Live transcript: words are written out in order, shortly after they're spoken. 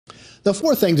The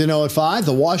fourth thing to know at 5,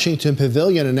 the Washington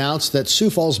Pavilion announced that Sioux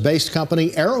Falls-based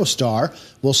company Aerostar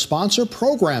will sponsor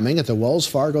programming at the Wells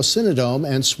Fargo Cinedome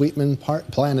and Sweetman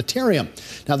Planetarium.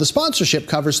 Now, the sponsorship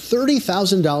covers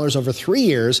 $30,000 over 3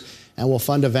 years and will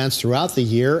fund events throughout the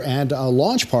year and a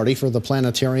launch party for the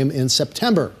planetarium in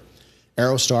September.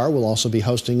 Aerostar will also be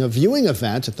hosting a viewing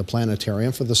event at the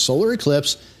planetarium for the solar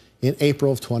eclipse in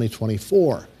April of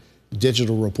 2024.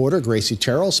 Digital reporter Gracie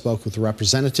Terrell spoke with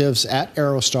representatives at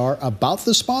Aerostar about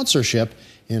the sponsorship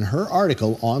in her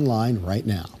article online right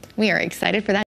now. We are excited for that.